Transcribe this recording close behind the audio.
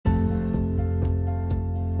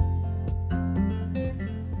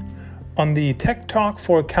On the Tech Talk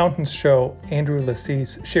for Accountants show, Andrew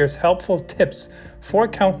Lassis shares helpful tips for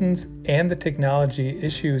accountants and the technology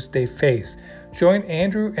issues they face. Join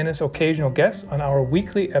Andrew and his occasional guests on our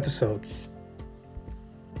weekly episodes.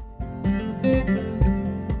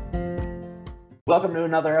 Welcome to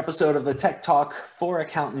another episode of the Tech Talk for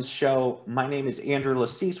Accountants show. My name is Andrew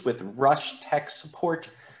Lassis with Rush Tech Support,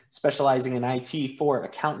 specializing in IT for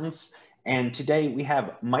accountants. And today we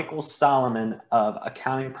have Michael Solomon of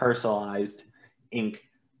Accounting Personalized, Inc.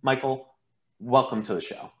 Michael, welcome to the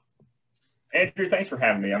show. Andrew, thanks for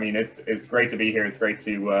having me. I mean, it's great to be here. It's great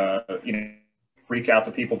to reach out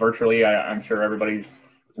to people virtually. I'm sure everybody's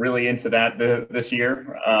really into that this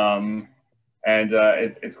year,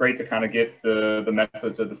 it's great to kind of get the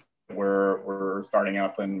message of this. We're starting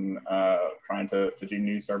up and trying to do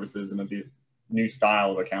new services and a new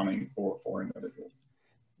style of accounting for individuals.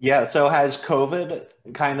 Yeah, so has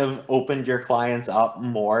COVID kind of opened your clients up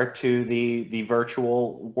more to the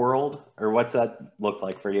virtual world, or what's that look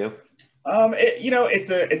like for you?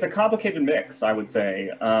 It's a complicated mix, I would say.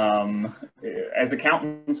 As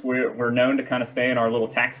accountants, we're known to kind of stay in our little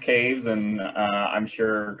tax caves, and I'm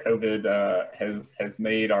sure COVID has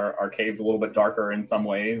made our caves a little bit darker in some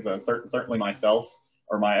ways. Certainly myself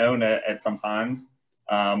or my own at some times,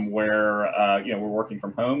 where we're working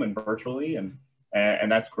from home and virtually,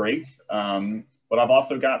 and that's great. But I've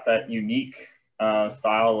also got that unique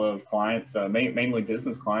style of clients, mainly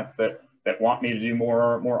business clients that want me to do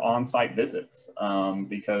more on-site visits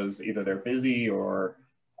because either they're busy or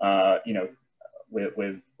with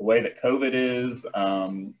the way that COVID is,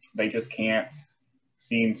 they just can't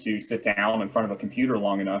seem to sit down in front of a computer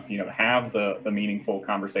long enough, to have the meaningful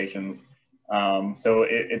conversations. So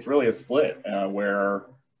it's really a split where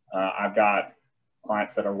I've got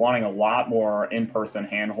clients that are wanting a lot more in-person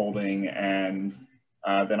hand-holding, and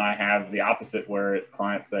then I have the opposite where it's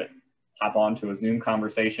clients that hop onto a Zoom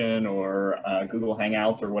conversation or Google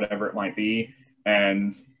Hangouts or whatever it might be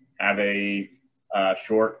and have a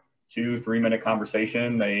short 2-3 minute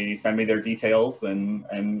conversation. They send me their details and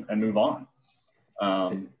move on.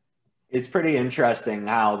 It's pretty interesting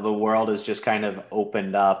how the world has just kind of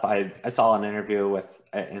opened up. I saw an interview with,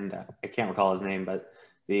 and I can't recall his name, but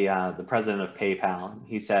the president of PayPal.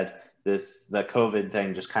 He said the COVID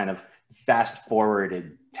thing just kind of fast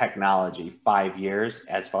forwarded technology 5 years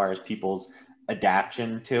as far as people's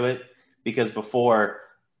adaptation to it. Because before,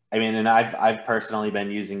 and I've personally been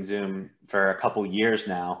using Zoom for a couple years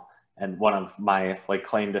now. And one of my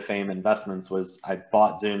claim to fame investments was I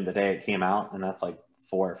bought Zoom the day it came out, and that's 4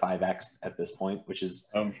 or 5x at this point, which is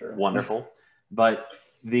wonderful. But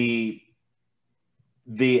the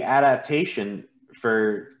adaptation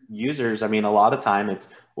for users, a lot of time it's,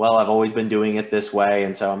 well, I've always been doing it this way,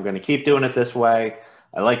 and so I'm going to keep doing it this way.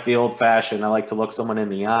 I like the old fashioned. I like to look someone in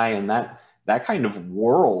the eye, and that kind of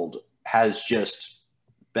world has just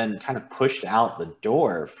been kind of pushed out the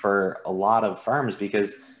door for a lot of firms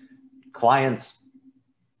because clients,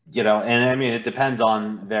 it depends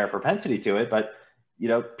on their propensity to it, but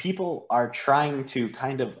people are trying to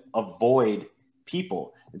kind of avoid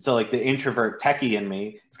people. And so the introvert techie in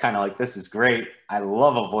me is kind of this is great. I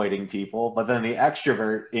love avoiding people. But then the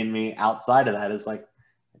extrovert in me outside of that is I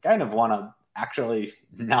kind of want to actually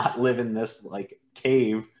not live in this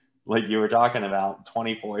cave like you were talking about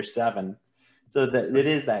 24/7. So that it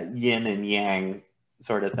is that yin and yang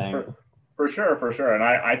sort of thing. For sure. And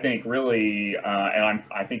I think really,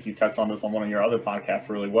 I think you touched on this on one of your other podcasts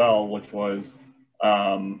really well, which was,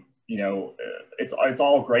 it's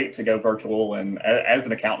all great to go virtual, and as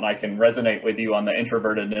an accountant, I can resonate with you on the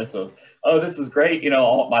introvertedness of, oh, this is great.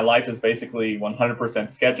 All my life is basically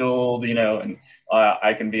 100% scheduled, and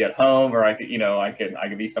I can be at home, or I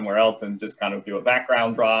could be somewhere else and just kind of do a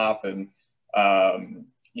background drop, and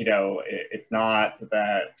it's not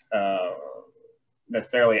that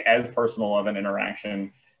necessarily as personal of an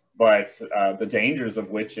interaction, but the dangers of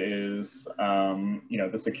which is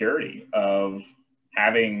the security of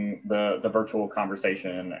having the virtual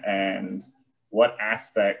conversation, and what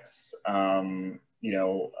aspects, am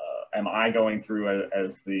I going through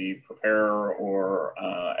as the preparer or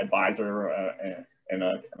advisor in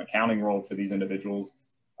an accounting role to these individuals?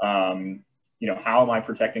 How am I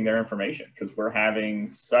protecting their information? Because we're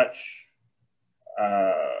having such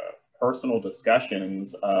personal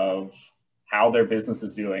discussions of how their business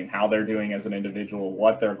is doing, how they're doing as an individual,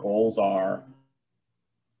 what their goals are.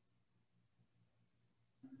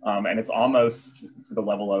 And it's almost to the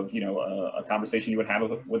level of, a conversation you would have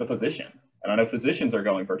with a physician. And I know physicians are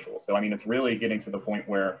going virtual. So, it's really getting to the point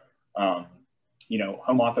where, home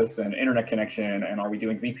office and internet connection, and are we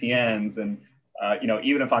doing VPNs? And,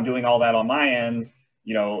 even if I'm doing all that on my end,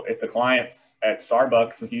 if the client's at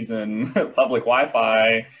Starbucks is using public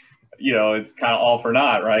Wi-Fi, it's kind of all for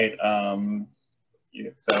naught, right?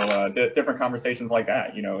 So different conversations like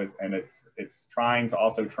that, and it's trying to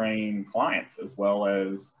also train clients as well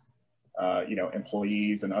as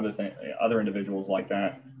employees and other individuals like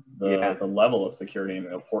that, the level of security and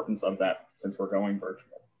the importance of that since we're going virtual.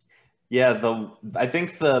 Yeah, I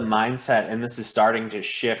think the mindset, and this is starting to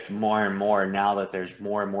shift more and more now that there's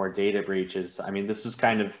more and more data breaches. I mean, this was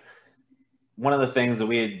kind of one of the things that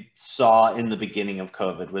we had saw in the beginning of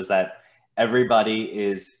COVID was that everybody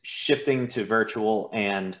is shifting to virtual.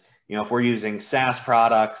 And, if we're using SaaS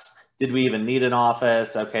products, did we even need an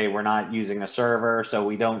office? Okay, we're not using a server, so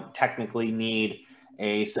we don't technically need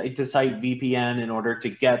a site-to-site VPN in order to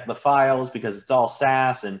get the files because it's all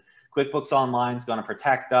SaaS, and QuickBooks Online is going to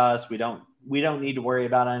protect us. We don't need to worry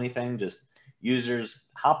about anything. Just users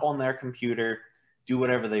hop on their computer, do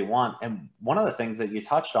whatever they want. And one of the things that you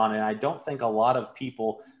touched on, and I don't think a lot of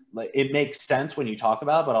people, it makes sense when you talk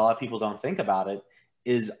about it, but a lot of people don't think about it,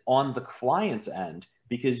 is on the client's end,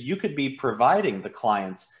 because you could be providing the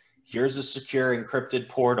clients, here's a secure encrypted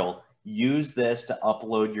portal. Use this to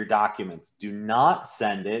upload your documents. Do not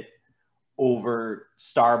send it over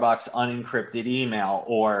Starbucks unencrypted email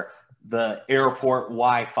or the airport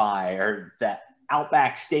Wi-Fi or that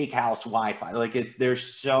Outback Steakhouse Wi-Fi. There's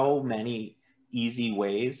so many easy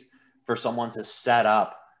ways for someone to set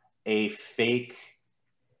up a fake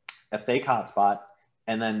hotspot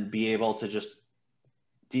and then be able to just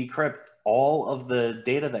decrypt all of the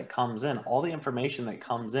data that comes in, all the information that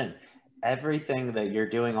comes in, everything that you're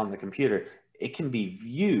doing on the computer. It can be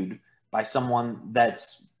viewed by someone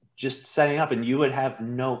that's just setting up and you would have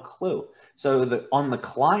no clue. So on the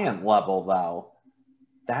client level, though,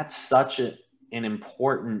 that's such an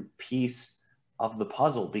important piece of the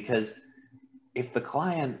puzzle, because if the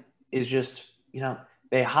client is just,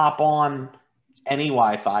 they hop on any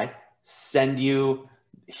Wi-Fi, send you,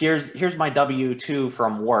 here's my W-2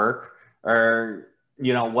 from work, or,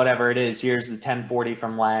 whatever it is, here's the 1040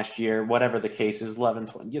 from last year, whatever the case is,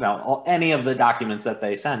 1120, any of the documents that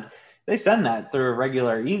they send that through a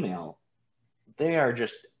regular email. They are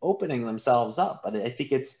just opening themselves up. But I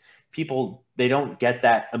think it's people, they don't get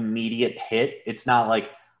that immediate hit. It's not like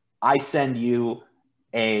I send you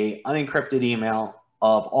a unencrypted email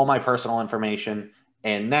of all my personal information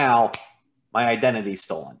and now my identity is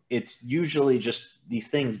stolen. It's usually just these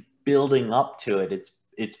things building up to it.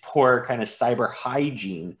 It's poor kind of cyber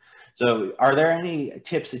hygiene. So are there any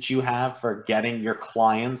tips that you have for getting your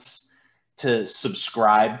clients to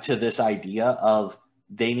subscribe to this idea of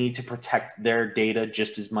they need to protect their data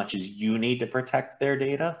just as much as you need to protect their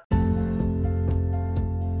data?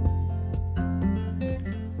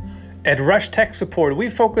 At Rush Tech Support, we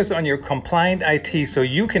focus on your compliant IT so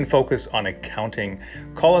you can focus on accounting.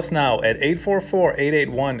 Call us now at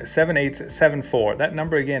 844-881-7874. That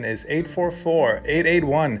number again is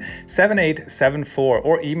 844-881-7874,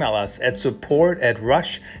 or email us at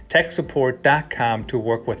support@rushtechsupport.com to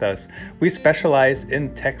work with us. We specialize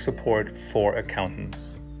in tech support for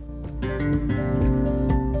accountants.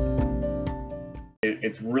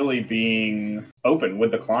 It's really being open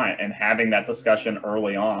with the client and having that discussion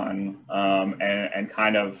early on, and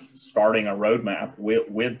kind of starting a roadmap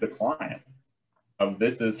with the client of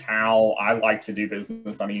this is how I like to do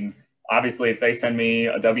business. I mean, obviously, if they send me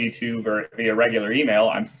a W-2 via regular email,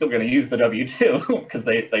 I'm still going to use the W-2 because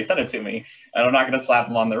they sent it to me, and I'm not going to slap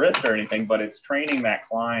them on the wrist or anything, but it's training that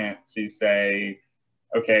client to say,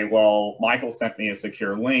 okay, well, Michael sent me a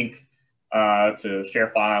secure link to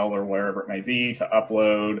ShareFile or wherever it may be to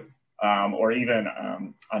upload, or even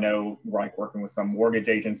I know, like, working with some mortgage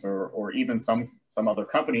agents or even some other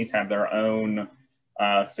companies have their own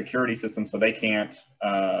security system, so they can't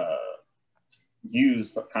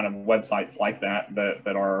use kind of websites like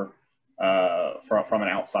that are from an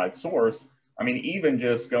outside source. I mean, even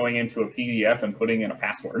just going into a PDF and putting in a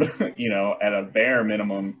password, at a bare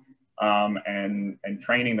minimum, and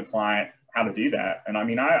training the client how to do that. And I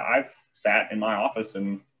mean, I've sat in my office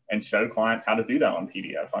and showed clients how to do that on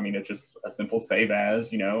PDF. I mean, it's just a simple save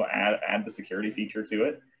as, add the security feature to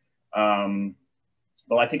it.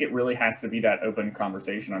 But I think it really has to be that open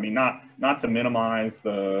conversation. I mean, not to minimize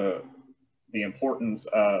the importance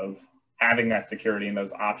of having that security and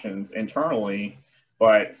those options internally,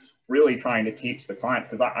 but really trying to teach the clients,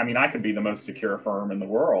 because I could be the most secure firm in the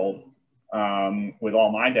world with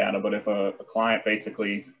all my data, but if a client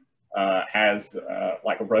basically has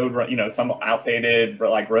like a some outdated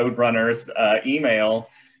like Roadrunner's email,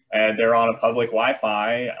 and they're on a public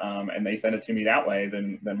Wi-Fi, and they send it to me that way,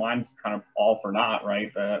 then mine's kind of all for naught, right?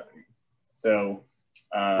 So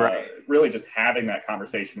Right. Really just having that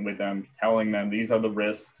conversation with them, telling them these are the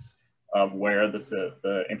risks of where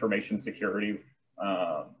the information security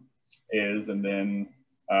is, and then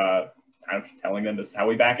kind of telling them this is how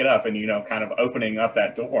we back it up, and kind of opening up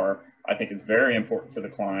that door, I think is very important to the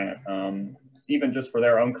client, even just for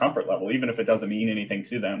their own comfort level, even if it doesn't mean anything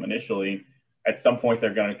to them initially. At some point,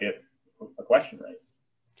 they're going to get a question raised.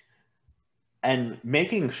 And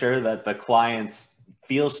making sure that the clients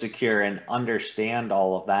feel secure and understand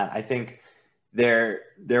all of that. I think there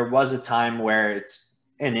was a time where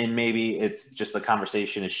maybe it's just the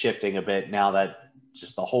conversation is shifting a bit now that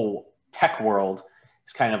just the whole tech world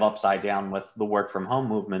is kind of upside down with the work from home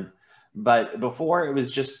movement. But before, it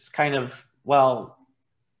was just kind of, well,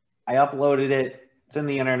 I uploaded it, it's in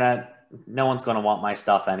the internet, no one's going to want my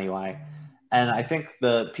stuff anyway. And I think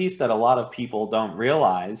the piece that a lot of people don't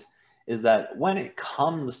realize is that when it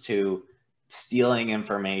comes to stealing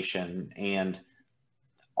information and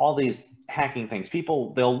all these hacking things,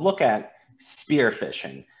 they'll look at spear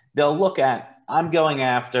phishing. They'll look at, I'm going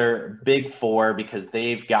after Big Four because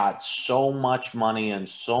they've got so much money and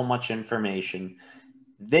so much information.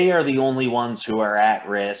 They are the only ones who are at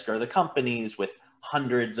risk, or the companies with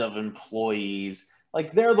hundreds of employees.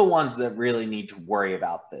 Like, they're the ones that really need to worry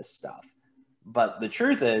about this stuff. But the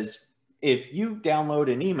truth is, if you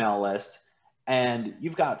download an email list and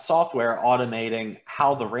you've got software automating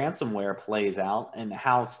how the ransomware plays out and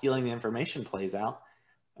how stealing the information plays out,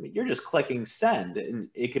 I mean, you're just clicking send, and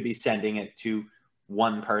it could be sending it to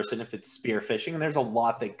one person if it's spear phishing. And there's a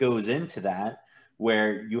lot that goes into that,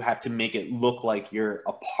 where you have to make it look like you're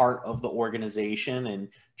a part of the organization and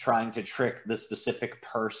trying to trick the specific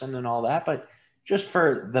person and all that. But just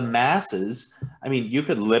for the masses, I mean, you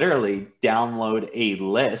could literally download a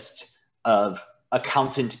list of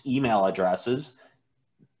accountant email addresses,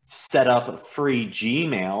 set up a free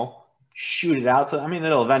Gmail, shoot it out to, I mean,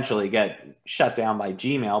 it'll eventually get shut down by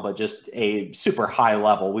Gmail, but just a super high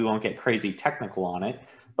level. We won't get crazy technical on it,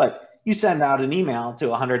 but you send out an email to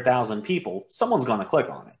 100,000 people, someone's going to click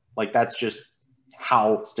on it. Like, that's just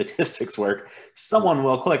how statistics work. Someone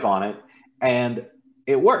will click on it, and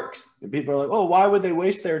it works. And people are like, oh, why would they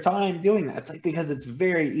waste their time doing that? It's like, because it's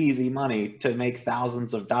very easy money to make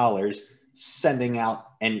thousands of dollars sending out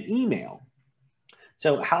an email.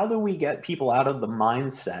 So how do we get people out of the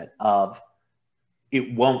mindset of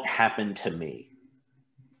it won't happen to me?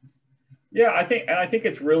 Yeah, I think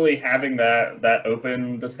it's really having that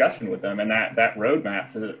open discussion with them, and that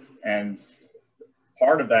roadmap and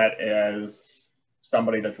part of that as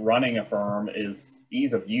somebody that's running a firm is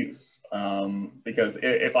ease of use. Because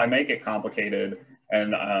if I make it complicated,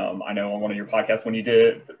 and I know on one of your podcasts when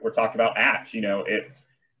we're talking about apps, it's,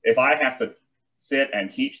 if I have to sit and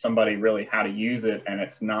teach somebody really how to use it, and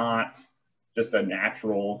it's not just a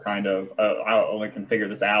natural kind of, I only can figure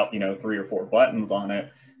this out, 3 or 4 buttons on it,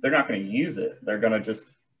 they're not going to use it. They're going to just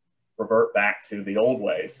revert back to the old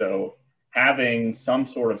way. So having some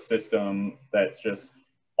sort of system that's just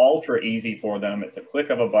ultra easy for them, it's a click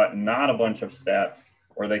of a button, not a bunch of steps,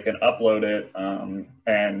 where they can upload it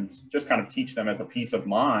and just kind of teach them as a peace of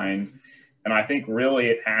mind. And I think really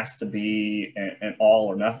it has to be an all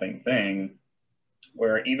or nothing thing,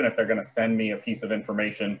 where even if they're going to send me a piece of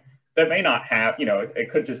information that may not have, it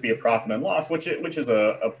could just be a profit and loss, which is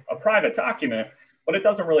a private document, but it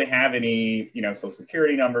doesn't really have any, social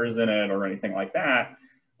security numbers in it or anything like that.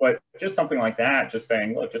 But just something like that, just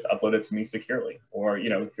saying, look, just upload it to me securely. Or,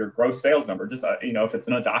 your gross sales number, just, if it's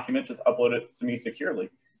in a document, just upload it to me securely,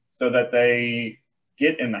 so that they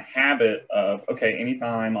get in the habit of, okay,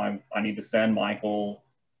 anytime I need to send Michael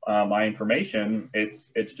my information,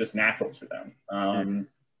 it's just natural to them.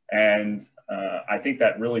 And I think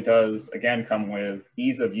that really does, again, come with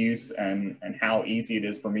ease of use and how easy it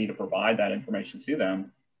is for me to provide that information to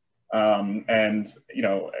them.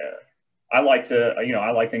 I like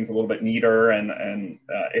things a little bit neater, and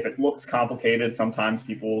if it looks complicated, sometimes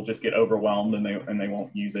people will just get overwhelmed and they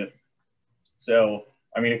won't use it. So,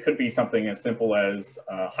 I mean, it could be something as simple as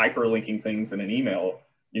hyperlinking things in an email,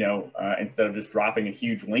 instead of just dropping a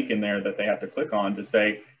huge link in there that they have to click on, to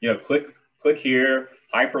say, click here,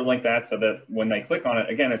 hyperlink that, so that when they click on it,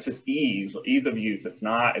 again, it's just ease of use. It's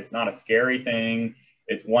not a scary thing.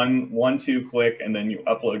 It's one, 2 click, and then you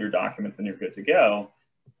upload your documents and you're good to go.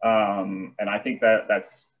 And I think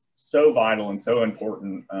that's so vital and so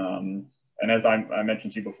important. And as I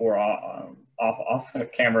mentioned to you before, off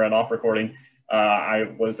camera and off recording,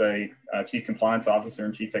 I was a chief compliance officer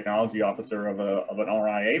and chief technology officer of an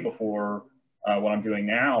RIA before what I'm doing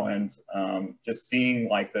now, and just seeing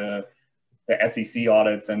like the SEC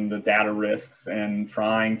audits and the data risks and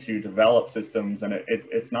trying to develop systems, and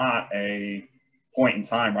it's not a point in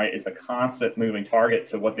time, right? It's a constant moving target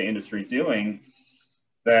to what the industry is doing,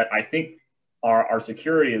 that I think our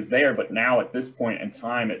security is there, but now at this point in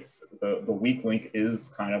time, it's the weak link is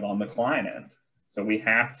kind of on the client end. So we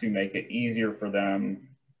have to make it easier for them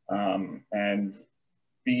and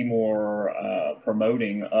be more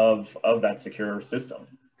promoting of that secure system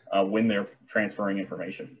when they're transferring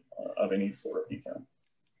information of any sort of detail.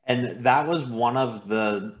 And that was one of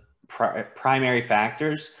the primary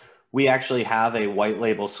factors. We actually have a white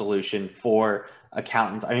label solution for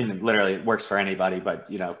accountants. I mean, literally it works for anybody, but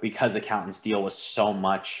you know, because accountants deal with so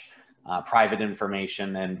much private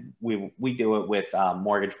information, and we do it with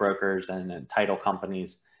mortgage brokers and title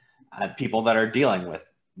companies, people that are dealing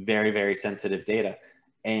with very, very sensitive data.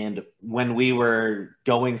 And when we were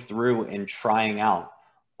going through and trying out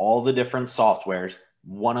all the different softwares,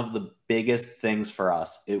 one of the biggest things for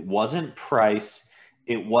us, it wasn't price,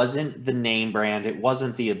 it wasn't the name brand, it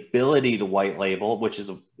wasn't the ability to white label, which is,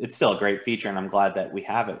 it's still a great feature, and I'm glad that we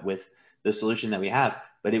have it with the solution that we have,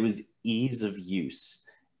 but it was ease of use.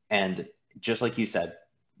 And just like you said,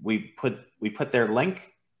 we put their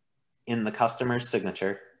link in the customer's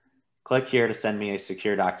signature, click here to send me a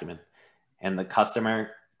secure document. And the customer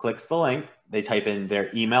clicks the link, they type in their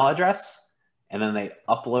email address, and then they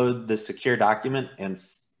upload the secure document and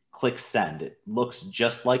click send. It looks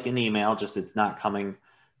just like an email, just it's not coming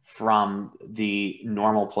from the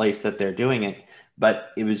normal place that they're doing it. But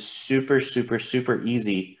it was super, super, super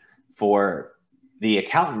easy for the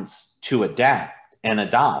accountants to adapt and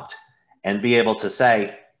adopt and be able to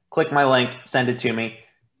say, click my link, send it to me.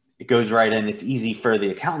 It goes right in. It's easy for the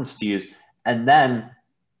accountants to use. And then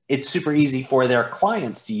it's super easy for their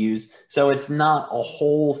clients to use. So it's not a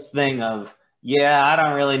whole thing of, yeah, I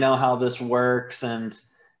don't really know how this works. And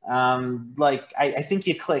like, I think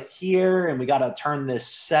you click here and we got to turn this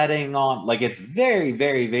setting on. Like, it's very,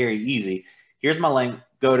 very, very easy. Here's my link,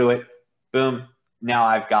 go to it, boom, now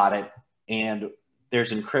I've got it. And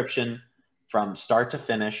there's encryption from start to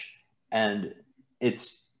finish. And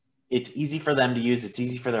it's easy for them to use. It's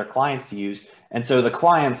easy for their clients to use. And so the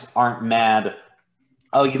clients aren't mad,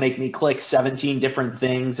 oh, you make me click 17 different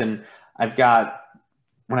things. And I've got,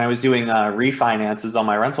 when I was doing refinances on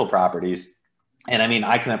my rental properties, and I mean,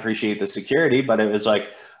 I can appreciate the security, but it was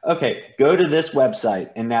like, okay, go to this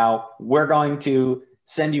website, and now we're going to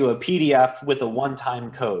send you a PDF with a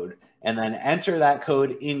one-time code, and then enter that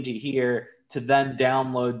code into here to then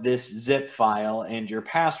download this zip file, and your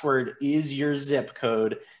password is your zip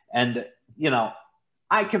code. And, you know,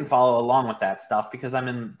 I can follow along with that stuff because I'm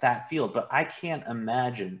in that field, but I can't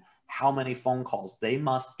imagine how many phone calls they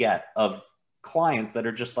must get of clients that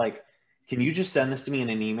are just like, can you just send this to me in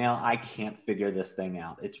an email? I can't figure this thing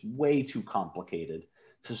out. It's way too complicated.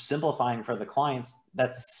 So simplifying for the clients,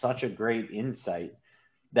 that's such a great insight,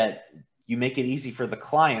 that you make it easy for the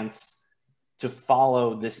clients to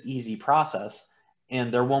follow this easy process,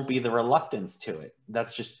 and there won't be the reluctance to it.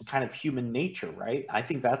 That's just kind of human nature, right? I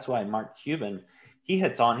think that's why Mark Cuban, he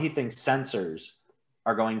thinks sensors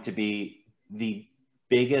are going to be the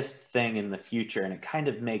biggest thing in the future. And it kind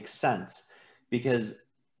of makes sense because,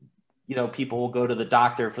 you know, people will go to the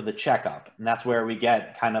doctor for the checkup, and that's where we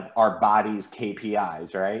get kind of our body's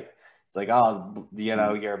KPIs, right? It's like, oh, you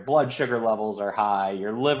know, your blood sugar levels are high,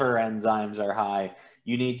 your liver enzymes are high,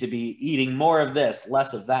 you need to be eating more of this,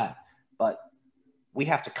 less of that. But we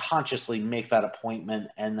have to consciously make that appointment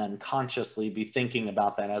and then consciously be thinking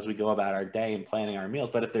about that as we go about our day and planning our meals.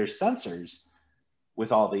 But if there's sensors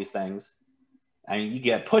with all these things, I mean, you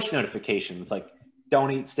get push notifications. It's like,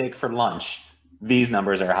 don't eat steak for lunch. These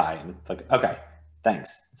numbers are high. And it's like, okay,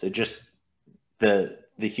 thanks. So just the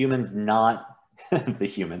humans, not the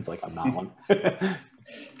humans, like I'm not one,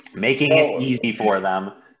 making it easy for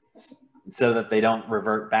them so that they don't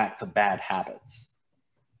revert back to bad habits.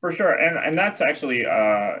 For sure, and that's actually,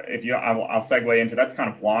 I'll segue into, that's kind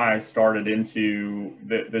of why I started into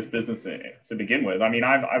this business to begin with. I mean,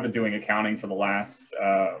 I've been doing accounting for the last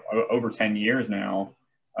over 10 years now,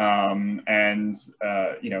 and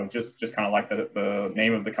you know, just kind of like the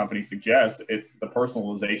name of the company suggests, it's the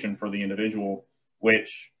personalization for the individual,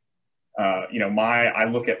 which you know, I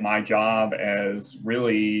look at my job as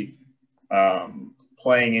really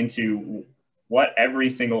playing into what every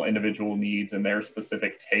single individual needs and their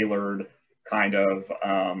specific tailored kind of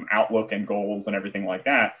outlook and goals and everything like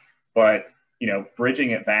that. But, you know,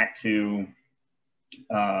 bridging it back to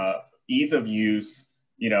ease of use,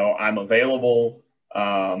 you know, I'm available,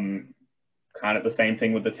 kind of the same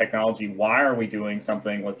thing with the technology. Why are we doing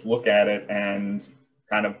something? Let's look at it and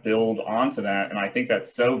kind of build onto that. And I think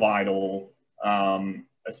that's so vital,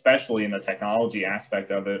 especially in the technology aspect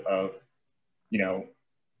of it, of, you know,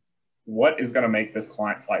 what is going to make this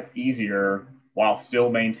client's life easier while still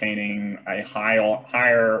maintaining a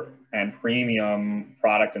higher and premium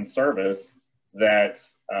product and service that,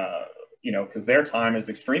 because their time is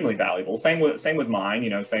extremely valuable. Same with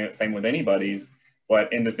mine, same with anybody's.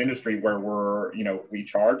 But in this industry where we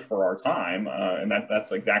charge for our time, and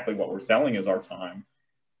that's exactly what we're selling is our time.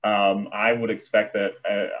 I would expect that,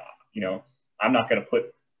 I'm not going to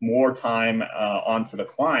put more time onto the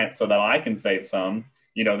client so that I can save some.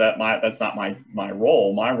 That's not my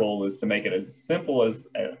role. My role is to make it as simple as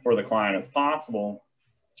for the client as possible.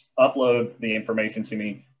 Upload the information to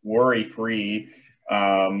me worry-free,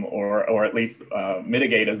 or at least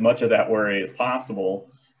mitigate as much of that worry as possible.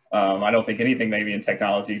 I don't think anything maybe in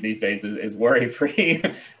technology these days is worry-free.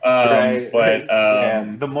 Right. But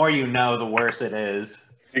the more you know, the worse it is.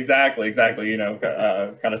 Exactly. Kind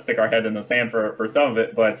of stick our head in the sand for some of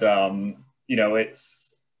it, but it's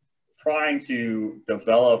trying to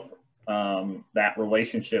develop that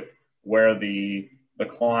relationship where the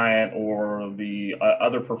client or the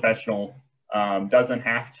other professional doesn't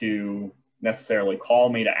have to necessarily call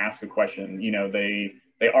me to ask a question.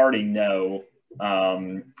 They already know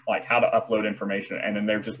like how to upload information, and then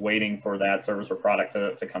they're just waiting for that service or product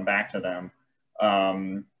to come back to them.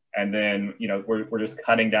 And then, we're just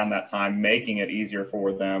cutting down that time, making it easier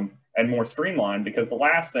for them and more streamlined, because the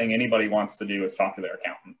last thing anybody wants to do is talk to their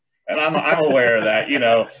accountant. And I'm aware of that,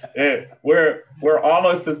 we're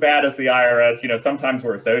almost as bad as the IRS. Sometimes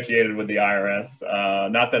we're associated with the IRS.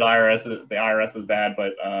 Not that the IRS is bad,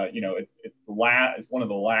 but it's one of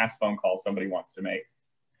the last phone calls somebody wants to make.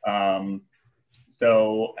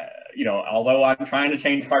 So, although I'm trying to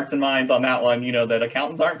change hearts and minds on that one, that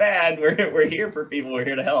accountants aren't bad. We're here for people. We're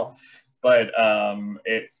here to help. But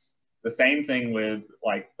it's the same thing with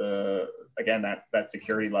like that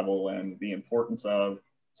security level and the importance of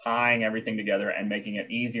tying everything together and making it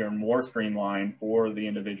easier and more streamlined for the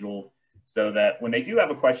individual, so that when they do have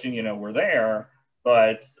a question, we're there,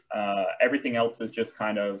 but everything else is just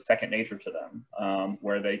kind of second nature to them,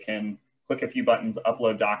 where they can click a few buttons,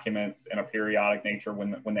 upload documents in a periodic nature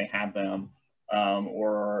when they have them,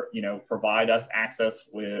 or provide us access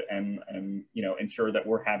with and ensure that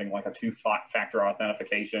we're having like a two-factor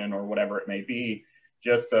authentication or whatever it may be,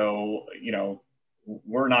 just so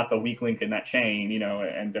we're not the weak link in that chain,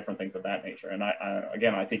 and different things of that nature. And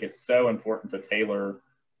I think it's so important to tailor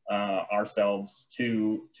ourselves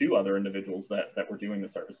to other individuals that we're doing the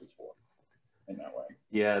services for in that way.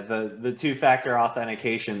 Yeah, the two-factor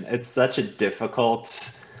authentication, it's such a difficult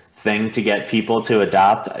thing to get people to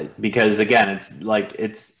adopt, because again,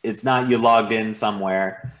 it's not you logged in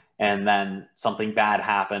somewhere and then something bad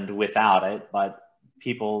happened without it, but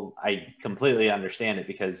I completely understand it,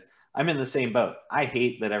 because I'm in the same boat. I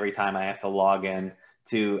hate that every time I have to log in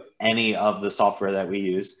to any of the software that we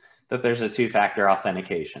use, that there's a two-factor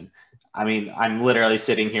authentication. I mean, I'm literally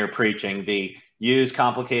sitting here preaching the use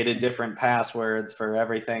complicated different passwords for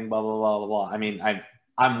everything, blah, blah, blah, blah, blah. I mean,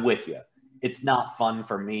 I'm with you. It's not fun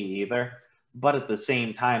for me either. But at the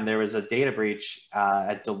same time, there was a data breach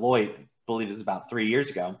at Deloitte, I believe it was about 3 years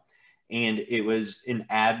ago. And it was an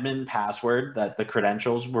admin password that the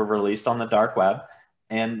credentials were released on the dark web.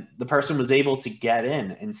 And the person was able to get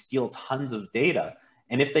in and steal tons of data.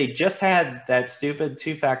 And if they just had that stupid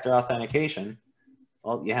two-factor authentication,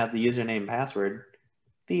 well, you have the username and password,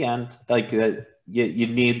 the end. Like you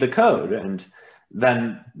need the code. And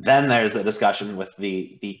then there's the discussion with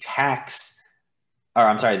the text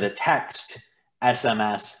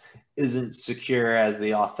SMS isn't secure as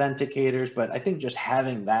the authenticators. But I think just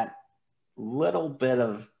having that little bit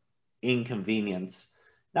of inconvenience,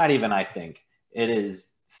 not even I think, it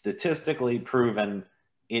is statistically proven,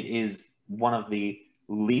 it is one of the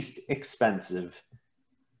least expensive,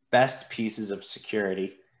 best pieces of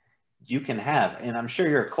security you can have. And I'm sure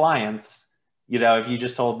your clients, if you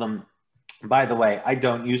just told them, by the way, I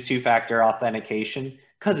don't use two-factor authentication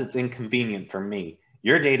because it's inconvenient for me.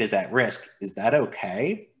 Your data is at risk. Is that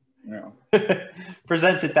okay? No.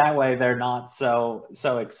 Present it that way, they're not so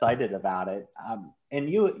excited about it. And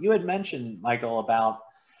you had mentioned, Michael, about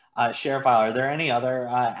ShareFile. Are there any other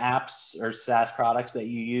apps or SaaS products that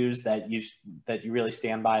you use that you really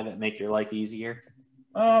stand by that make your life easier?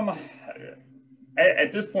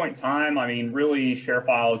 At this point in time, I mean, really,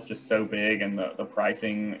 ShareFile is just so big, and the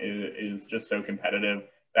pricing is just so competitive.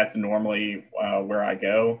 That's normally where I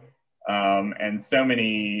go. And so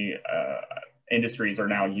many industries are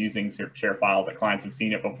now using ShareFile that clients have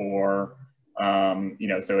seen it before.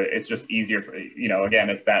 So it's just easier for, again,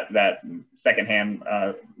 it's that secondhand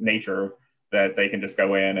nature that they can just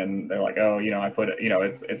go in and they're like, oh, I put it,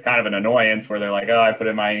 it's kind of an annoyance where they're like, oh, I put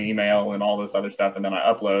in my email and all this other stuff and then I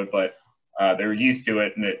upload, but they're used to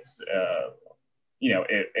it, and it's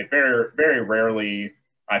it very very rarely.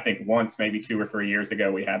 I think once, maybe 2 or 3 years ago,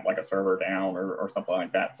 we had like a server down or something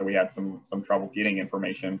like that, so we had some trouble getting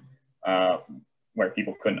information where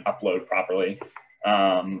people couldn't upload properly.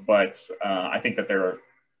 But I think that they're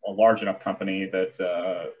a large enough company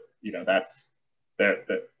that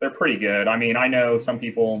they're pretty good. I mean, I know some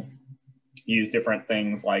people use different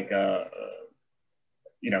things like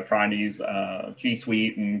trying to use G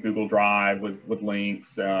Suite and Google Drive with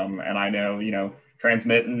links, and I know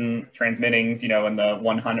transmitting's in the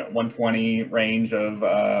 100 120 range of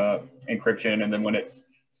encryption, and then when it's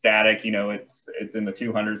static, it's in the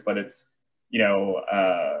 200s, but it's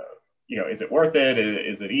is it worth it?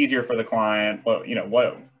 Is it easier for the client? But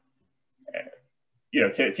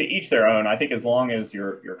to each their own. I think as long as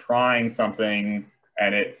you're trying something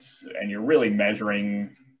and you're really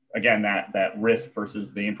measuring, again, that risk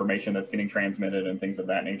versus the information that's getting transmitted and things of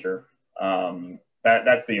that nature.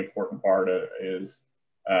 That's the important part is,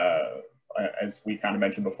 as we kind of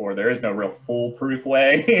mentioned before, there is no real foolproof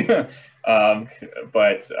way.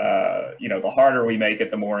 But the harder we make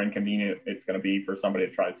it, the more inconvenient it's going to be for somebody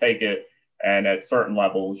to try to take it. And at certain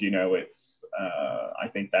levels, it's I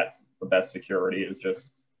think that's the best security, is just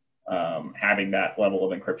having that level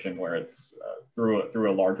of encryption where it's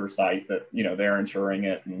through a larger site that they're ensuring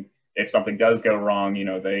it, and if something does go wrong,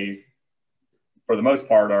 they for the most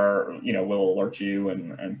part will alert you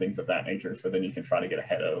and things of that nature, so then you can try to get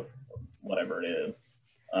ahead of whatever it is.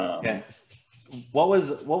 Yeah. What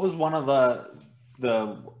was one of the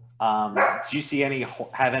did you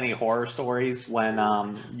have any horror stories when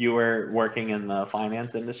you were working in the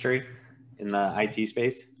finance industry, in the IT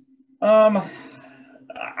space?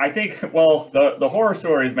 I think, well, the horror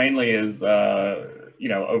stories mainly is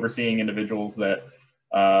overseeing individuals that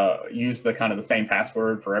use the kind of the same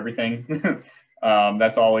password for everything.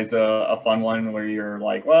 That's always a fun one, where you're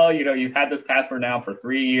like, well, you've had this password now for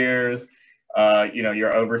 3 years.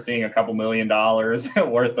 You're overseeing a couple $1 million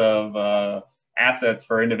worth of assets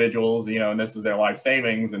for individuals, and this is their life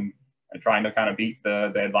savings, and trying to kind of beat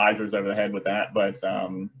the advisors over the head with that. But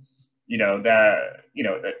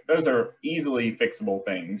those are easily fixable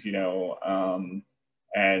things,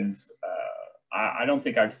 and I don't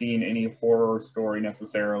think I've seen any horror story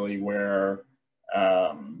necessarily where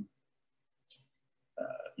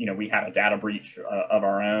we had a data breach of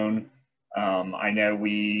our own. I know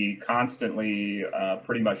we constantly,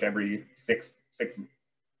 pretty much every six to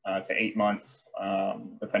 8 months,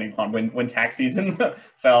 depending upon when tax season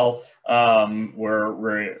fell,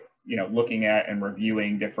 we're looking at and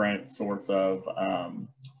reviewing different sorts of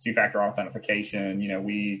two-factor authentication.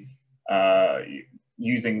 We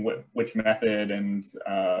using which method, and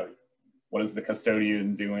what is the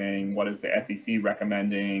custodian doing? What is the SEC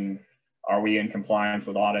recommending? Are we in compliance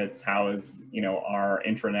with audits? How is our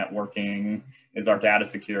intranet working? Is our data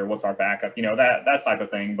secure? What's our backup? That type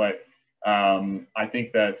of thing. But I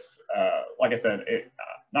think that, like I said,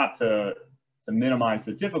 not to minimize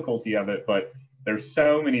the difficulty of it, but there's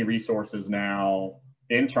so many resources now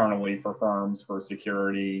internally for firms for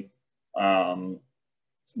security,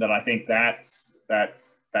 that I think that's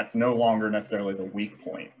no longer necessarily the weak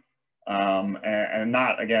point. And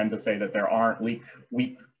not, again, to say that there aren't weak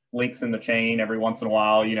links in the chain every once in a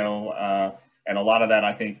while, and a lot of that,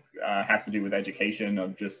 I think, has to do with education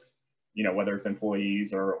of just, whether it's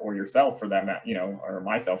employees or yourself for that matter, or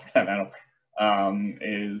myself for that matter,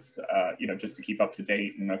 is, just to keep up to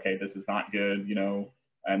date, and okay, this is not good,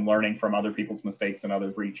 and learning from other people's mistakes and other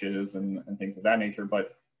breaches and things of that nature,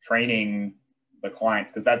 but training the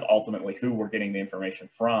clients, because that's ultimately who we're getting the information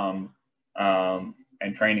from,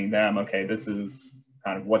 and training them, okay, this is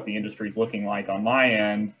kind of what the industry is looking like on my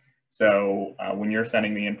end. So when you're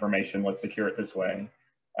sending the information, let's secure it this way.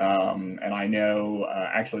 And I know,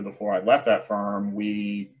 actually, before I left that firm,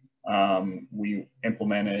 we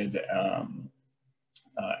implemented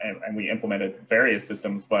and we implemented various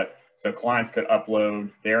systems, but so clients could upload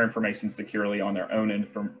their information securely on their own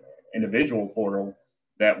individual portal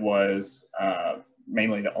that was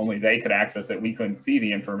mainly that only they could access it. We couldn't see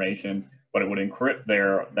the information, but it would encrypt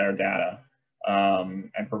their data,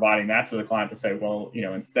 and providing that to the client to say, well,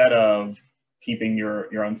 instead of keeping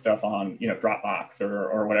your own stuff on, Dropbox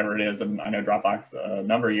or whatever it is, and I know Dropbox a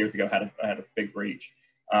number of years ago had a big breach.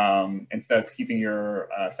 Instead of keeping your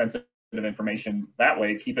sensitive information that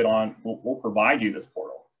way, keep it on. We'll provide you this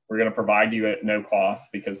portal. We're going to provide you at no cost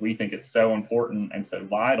because we think it's so important and so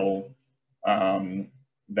vital,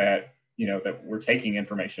 that that we're taking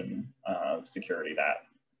information security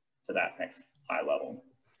to that next high level.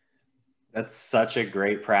 That's such a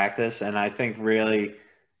great practice, and I think really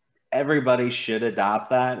everybody should adopt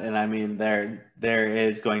that. And I mean, there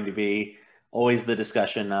is going to be always the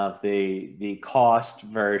discussion of the cost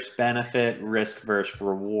versus benefit, risk versus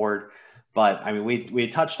reward. But I mean, we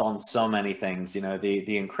touched on so many things, you know, the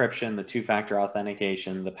encryption, the two-factor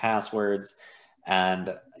authentication, the passwords,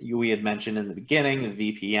 and we had mentioned in the beginning,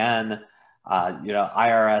 the VPN. You know,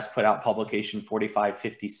 IRS put out publication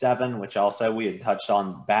 4557, which also we had touched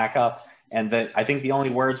on backup. And I think the only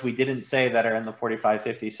words we didn't say that are in the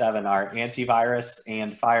 4557 are antivirus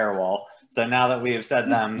and firewall. So now that we have said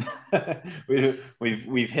them,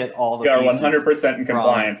 we've hit all the pieces. We are 100% in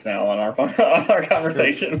compliance now on our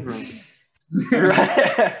conversation.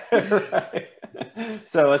 Right. Right.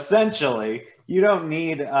 So essentially, you don't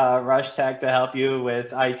need RushTech to help you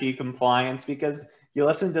with IT compliance, because you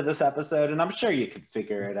listen to this episode and I'm sure you could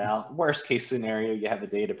figure it out. Worst case scenario, you have a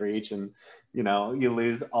data breach and, you know, you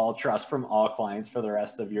lose all trust from all clients for the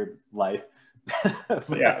rest of your life.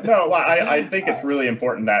 Yeah, no, I think it's really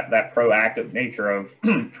important that proactive nature of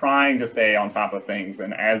trying to stay on top of things,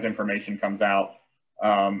 and as information comes out,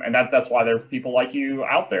 and that's why there are people like you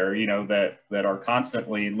out there, you know, that are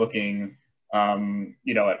constantly looking,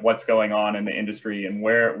 you know, at what's going on in the industry and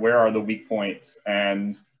where are the weak points.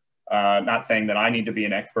 And not saying that I need to be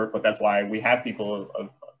an expert, but that's why we have people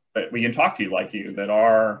that we can talk to like you that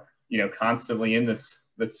are, you know, constantly in this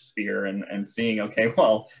sphere and seeing, okay,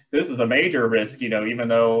 well, this is a major risk, you know, even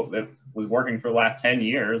though it was working for the last 10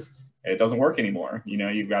 years, it doesn't work anymore. You know,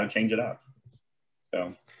 you've got to change it up.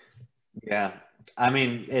 So, yeah, I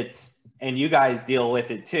mean, and you guys deal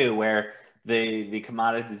with it too, where the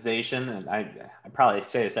commoditization, and I probably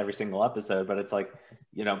say this every single episode, but it's like,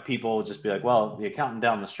 you know, people will just be like, well, the accountant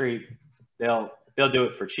down the street, they'll do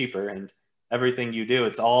it for cheaper, and everything you do,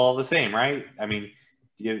 it's all the same, right? I mean,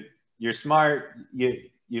 you're smart,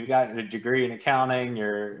 you've got a degree in accounting,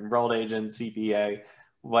 you're enrolled agent, CPA,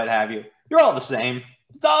 what have you. You're all the same.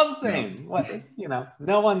 It's all the same. What, you know,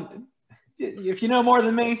 no one, if you know more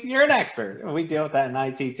than me, you're an expert. We deal with that in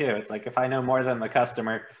IT too. It's like, if I know more than the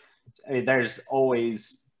customer, I mean, there's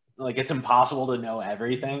always, like, it's impossible to know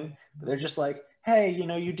everything, but they're just like, hey, you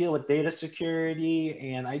know, you deal with data security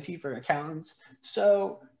and IT for accountants,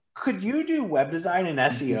 so could you do web design and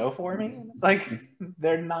SEO for me? It's like,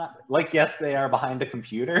 they're not, like, yes, they are behind a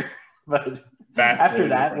computer, but after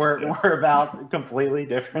that, we're about completely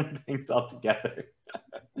different things altogether.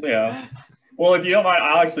 Yeah. Well, if you don't mind,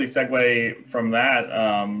 I'll actually segue from that.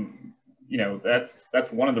 You know,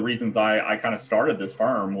 that's one of the reasons I kind of started this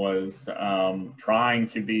firm, was trying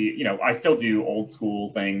to be, you know, I still do old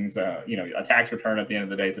school things. You know, a tax return at the end of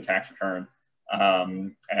the day is a tax return.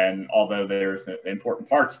 And although there's important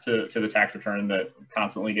parts to the tax return that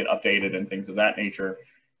constantly get updated and things of that nature,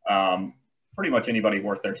 pretty much anybody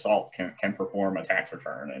worth their salt can perform a tax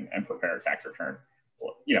return and prepare a tax return.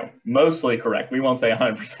 Well, you know, mostly correct. We won't say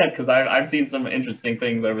 100% because I've seen some interesting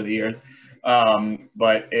things over the years.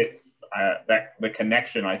 But it's that the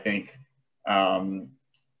connection, I think,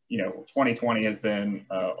 you know, 2020 has been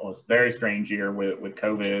a very strange year with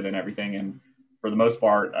COVID and everything. And for the most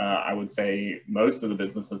part, I would say most of the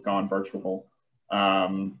business has gone virtual.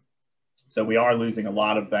 So we are losing a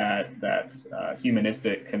lot of that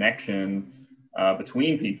humanistic connection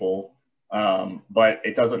between people, but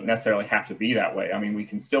it doesn't necessarily have to be that way. I mean, we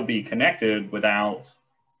can still be connected without,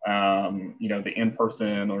 you know, the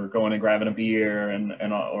in-person or going and grabbing a beer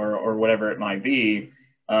or whatever it might be.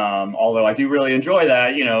 Although I do really enjoy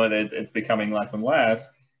that, you know, it's becoming less and less.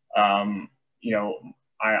 You know,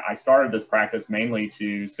 I started this practice mainly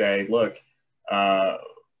to say, look,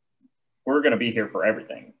 we're going to be here for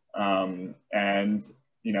everything. And,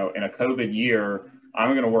 you know, in a COVID year,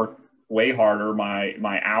 I'm going to work way harder.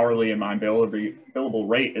 My hourly and my billable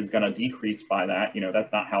rate is going to decrease by that. You know,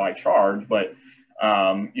 that's not how I charge, but,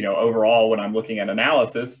 you know, overall, when I'm looking at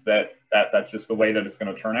analysis, that's just the way that it's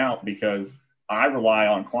going to turn out, because I rely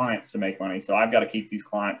on clients to make money. So I've got to keep these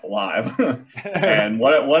clients alive. And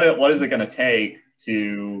what is it going to take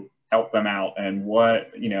to help them out? And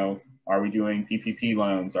what, you know, are we doing PPP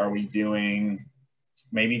loans? Are we doing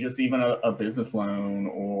maybe just even a business loan?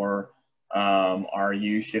 Or are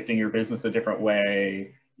you shifting your business a different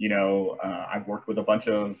way? You know, I've worked with a bunch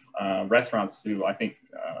of restaurants who I think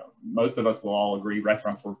most of us will all agree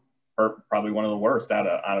restaurants were probably one of the worst out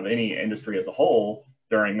of any industry as a whole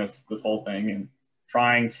during this whole thing, and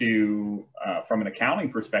trying to, from an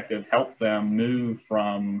accounting perspective, help them move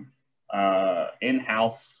from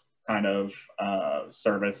in-house kind of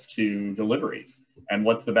service to deliveries, and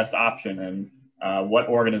what's the best option, and what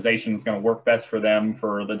organization is going to work best for them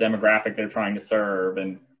for the demographic they're trying to serve,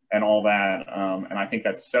 and all that. And I think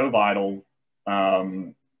that's so vital,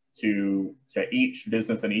 to each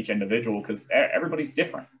business and each individual, because everybody's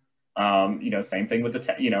different. Same thing with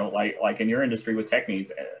the like in your industry with tech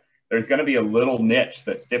needs, there's going to be a little niche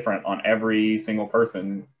that's different on every single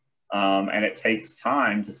person, and it takes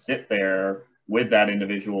time to sit there with that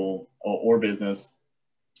individual or business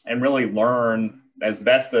and really learn as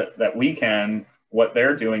best that we can what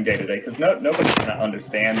they're doing day to day, because nobody's going to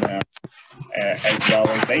understand them as well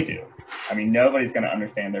as they do. I mean, nobody's going to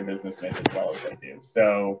understand their business niche as well as they do.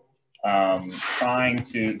 So trying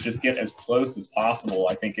to just get as close as possible,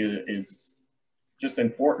 I think is just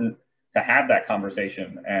important to have that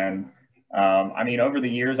conversation. And I mean, over the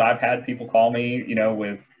years, I've had people call me,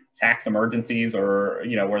 with tax emergencies, or,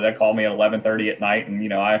 where they call me at 11:30 at night.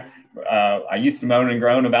 And, I used to moan and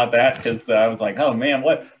groan about that, because I was like, oh man,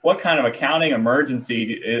 what kind of accounting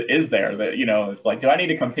emergency is there that, it's like, do I need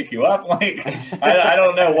to come pick you up? Like, I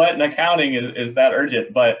don't know what in accounting is that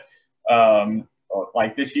urgent, but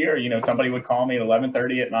like this year, somebody would call me at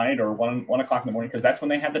 11:30 at night or 1 o'clock in the morning, because that's when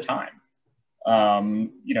they have the time.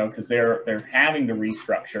 Because they're having to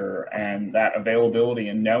restructure, and that availability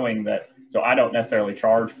and knowing that. So I don't necessarily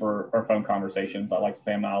charge for phone conversations. I like to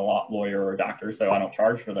say I'm not a law lawyer or a doctor, so I don't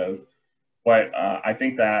charge for those. But I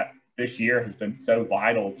think that this year has been so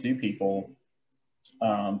vital to people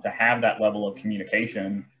to have that level of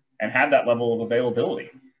communication and have that level of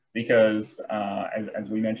availability, because as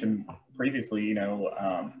we mentioned previously,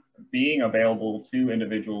 being available to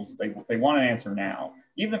individuals, they want an answer now,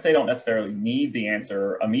 even if they don't necessarily need the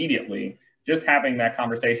answer immediately. Just having that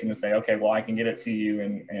conversation to say, okay, well, I can get it to you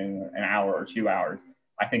in an hour or 2 hours,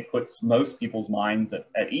 I think puts most people's minds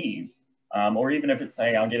at ease. Or even if it's,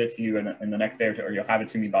 hey, I'll get it to you in the next day or two, or you'll have it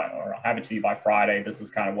to me I'll have it to you by Friday. This is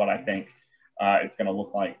kind of what I think it's going to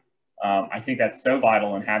look like. I think that's so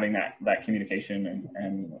vital in having that communication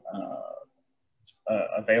and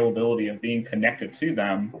availability of being connected to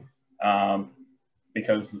them,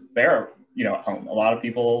 because they're, at home. A lot of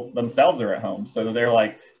people themselves are at home. So they're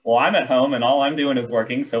like, well, I'm at home and all I'm doing is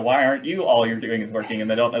working. So why aren't you, all you're doing is working? And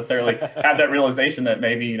they don't necessarily have that realization that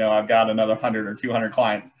maybe, I've got another 100 or 200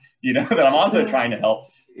 clients, that I'm also trying to help.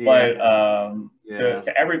 Yeah. But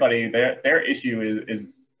to everybody, their issue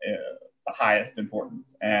is the highest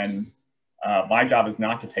importance. And my job is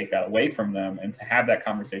not to take that away from them, and to have that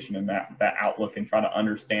conversation and that outlook, and try to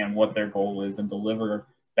understand what their goal is and deliver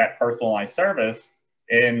that personalized service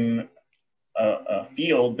in a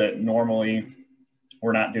field that normally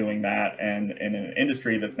we're not doing that. And in an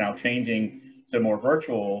industry that's now changing to more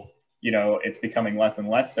virtual, it's becoming less and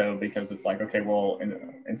less so, because it's like, okay, well,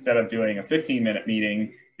 instead of doing a 15-minute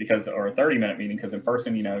meeting or a 30-minute meeting, because in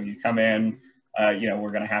person, you come in, we're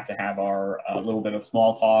going to have our little bit of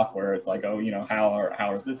small talk where it's like, oh,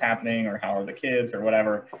 how is this happening, or how are the kids, or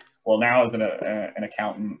whatever. Well, now as an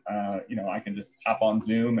accountant, I can just hop on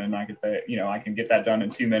Zoom and I can say, I can get that done in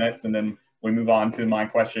 2 minutes, and then we move on to my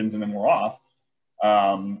questions, and then we're off.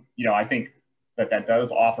 I think that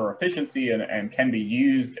does offer efficiency and can be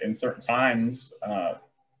used in certain times to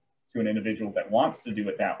an individual that wants to do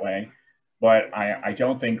it that way. But I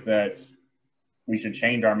don't think that we should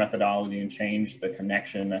change our methodology and change the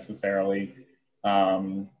connection necessarily,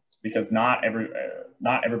 because not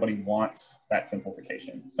everybody wants that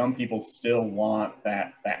simplification. Some people still want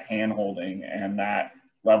that hand holding and that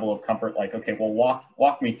level of comfort, like, okay, well,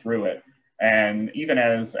 walk me through it. And even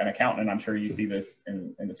as an accountant, I'm sure you see this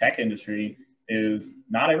in the tech industry, is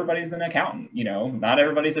not everybody's an accountant, not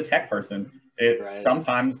everybody's a tech person. Right.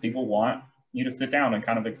 Sometimes people want you to sit down and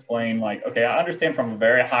kind of explain, like, okay, I understand from a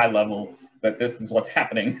very high level that this is what's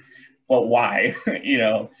happening, but why?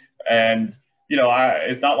 And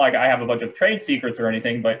it's not like I have a bunch of trade secrets or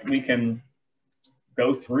anything, but we can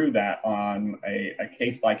go through that on a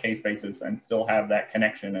case-by-case basis and still have that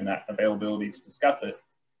connection and that availability to discuss it.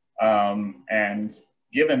 And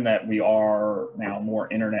given that we are now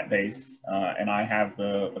more internet-based, and I have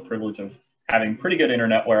the privilege of having pretty good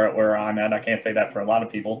internet where I'm at, I can't say that for a lot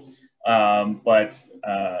of people, but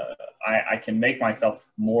I can make myself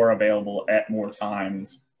more available at more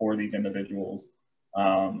times for these individuals.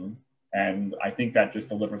 And I think that just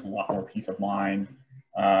delivers a lot more peace of mind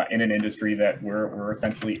in an industry that we're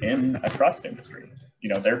essentially in a trust industry.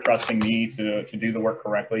 They're trusting me to do the work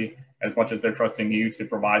correctly as much as they're trusting you to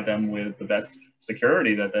provide them with the best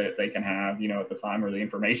security that they can have, at the time, or the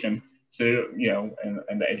information to,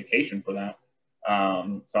 and the education for that.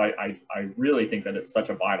 So I really think that it's such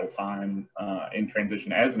a vital time in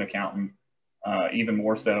transition as an accountant, even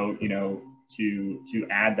more so, to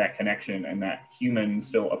add that connection and that human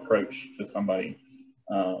still approach to somebody.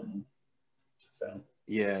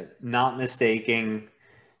 Yeah, not mistaking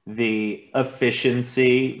the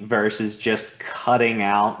efficiency versus just cutting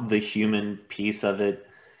out the human piece of it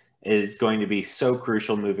is going to be so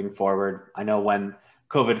crucial moving forward. I know when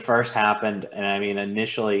COVID first happened, and I mean,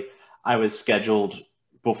 initially I was scheduled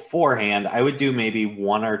beforehand, I would do maybe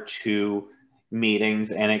 1 or 2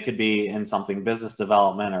 meetings, and it could be in something business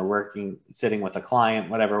development or working, sitting with a client,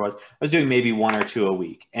 whatever it was. I was doing maybe 1 or 2 a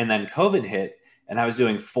week. And then COVID hit and I was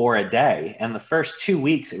doing 4 a day. And the first 2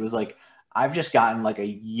 weeks, it was like, I've just gotten like a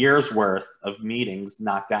year's worth of meetings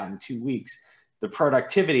knocked out in 2 weeks. The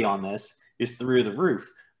productivity on this is through the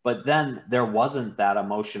roof. But then there wasn't that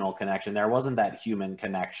emotional connection. There wasn't that human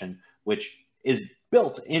connection, which is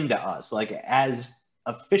built into us. Like, as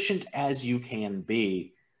efficient as you can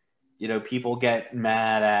be, you know, people get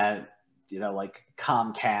mad at, you know, like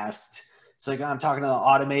Comcast. It's like, I'm talking to an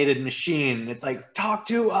automated machine. It's like, talk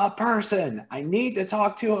to a person. I need to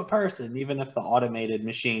talk to a person. Even if the automated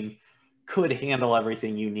machine could handle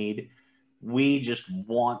everything you need, we just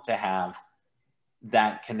want to have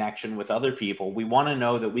that connection with other people. We want to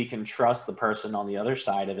know that we can trust the person on the other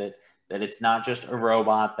side of it, that it's not just a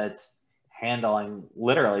robot that's handling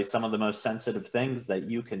literally some of the most sensitive things that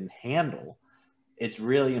you can handle. It's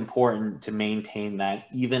really important to maintain that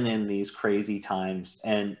even in these crazy times.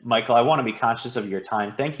 And Michael, I want to be conscious of your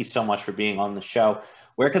time. Thank you so much for being on the show.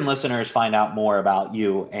 Where can listeners find out more about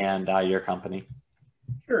you and your company?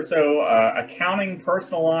 Sure. So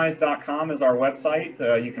accountingpersonalized.com is our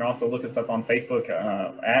website. You can also look us up on Facebook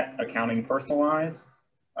at Accounting Personalized.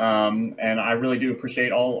 And I really do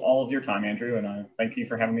appreciate all of your time, Andrew, and thank you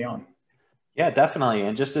for having me on. Yeah, definitely.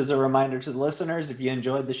 And just as a reminder to the listeners, if you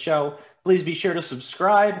enjoyed the show, please be sure to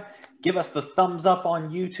subscribe, give us the thumbs up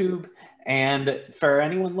on YouTube. And for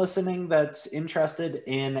anyone listening that's interested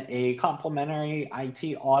in a complimentary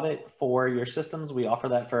IT audit for your systems, we offer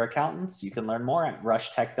that for accountants. You can learn more at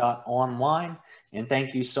rushtech.online. And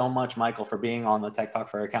thank you so much, Michael, for being on the Tech Talk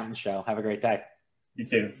for Accountants show. Have a great day. You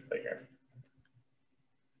too. Take care.